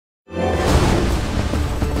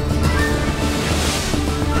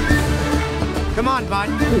Come on, bud.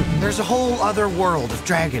 There's a whole other world of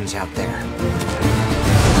dragons out there.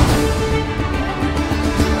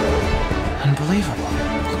 Unbelievable.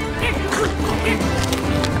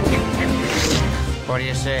 What do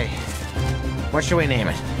you say? What should we name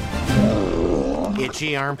it?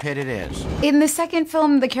 Itchy Armpit it is. In the second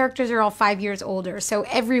film, the characters are all 5 years older, so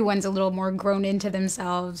everyone's a little more grown into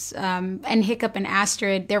themselves. And Hiccup and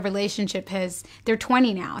Astrid, their relationship they're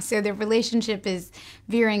 20 now, so their relationship is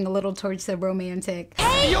veering a little towards the romantic.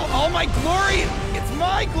 Hey! Yo, all my glory! It's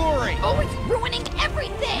my glory! Oh, it's ruining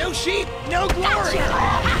everything! No sheep, no glory!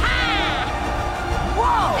 Gotcha.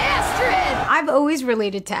 Whoa! Astrid! I've always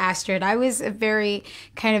related to Astrid. I was a very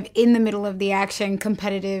kind of in the middle of the action,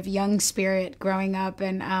 competitive young spirit growing up.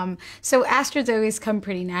 And so Astrid's always come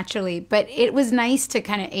pretty naturally. But it was nice to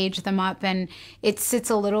kind of age them up. And it sits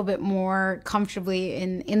a little bit more comfortably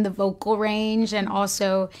in the vocal range. And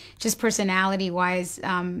also just personality-wise,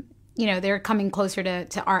 you know, they're coming closer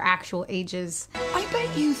to our actual ages. I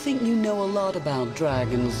bet you think you know a lot about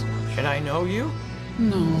dragons. Should I know you?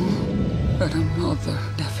 No, but a mother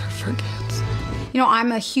never forgets. You know,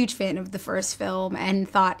 I'm a huge fan of the first film and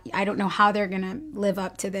thought, I don't know how they're going to live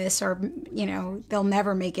up to this, or, you know, they'll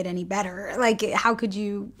never make it any better. Like, how could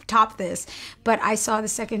you top this? But I saw the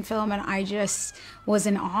second film and I just was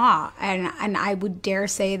in awe. And I would dare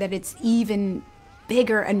say that it's even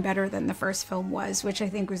bigger and better than the first film was, which I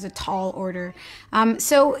think was a tall order.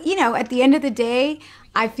 So, you know, at the end of the day,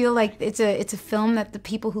 I feel like it's a film that the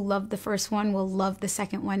people who loved the first one will love the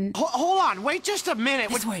second one. Hold on, wait just a minute.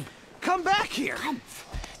 This way. Come back here. Come.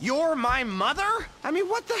 You're my mother? I mean,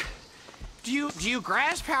 what the? Do you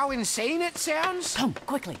grasp how insane it sounds? Come,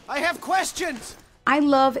 quickly. I have questions. I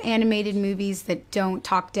love animated movies that don't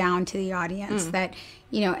talk down to the audience. That,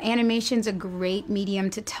 you know, animation's a great medium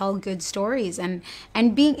to tell good stories. And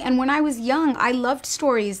when I was young, I loved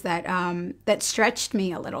stories that that stretched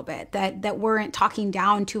me a little bit, that weren't talking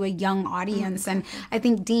down to a young audience. And I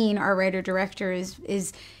think Dean, our writer director,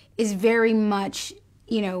 is very much,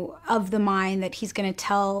 you know, of the mind that he's going to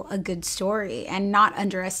tell a good story and not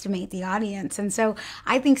underestimate the audience. And so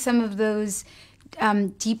I think some of those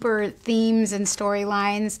deeper themes and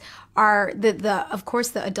storylines are of course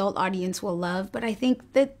the adult audience will love, but I think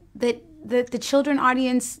that the children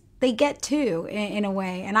audience, they get too in a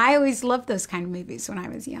way. And I always loved those kind of movies when I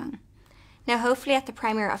was young. Now, hopefully at the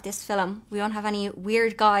premiere of this film, we won't have any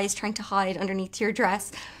weird guys trying to hide underneath your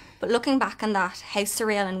dress. But looking back on that, how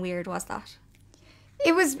surreal and weird was that?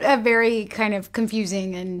 It was a very kind of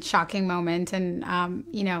confusing and shocking moment, and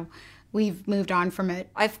you know, we've moved on from it.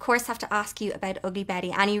 I, of course, have to ask you about Ugly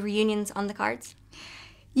Betty. Any reunions on the cards?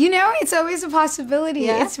 You know, it's always a possibility.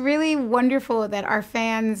 Yeah? It's really wonderful that our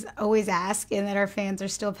fans always ask, and that our fans are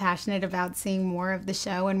still passionate about seeing more of the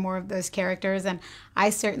show and more of those characters. And I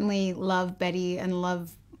certainly love Betty and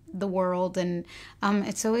love the world, and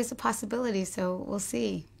it's always a possibility, so we'll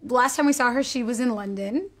see. The last time we saw her, she was in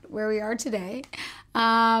London, where we are today.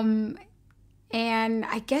 And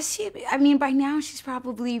I guess I mean, by now she's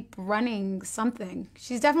probably running something.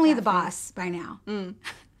 She's definitely the boss by now.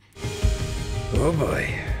 Oh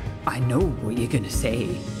boy. I know what you're gonna say.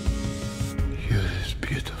 You're as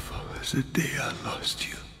beautiful as the day I lost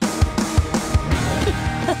you.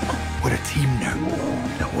 We're a team now.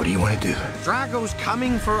 Now what do you want to do? Drago's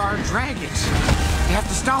coming for our dragons. We have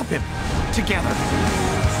to stop him. Together.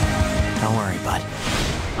 Don't worry, bud.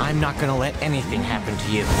 I'm not gonna let anything happen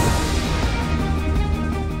to you.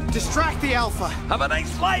 Distract the Alpha. Have a nice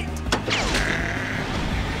flight!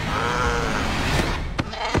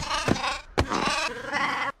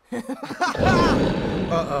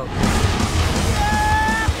 Uh-oh.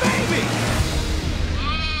 Yeah, baby!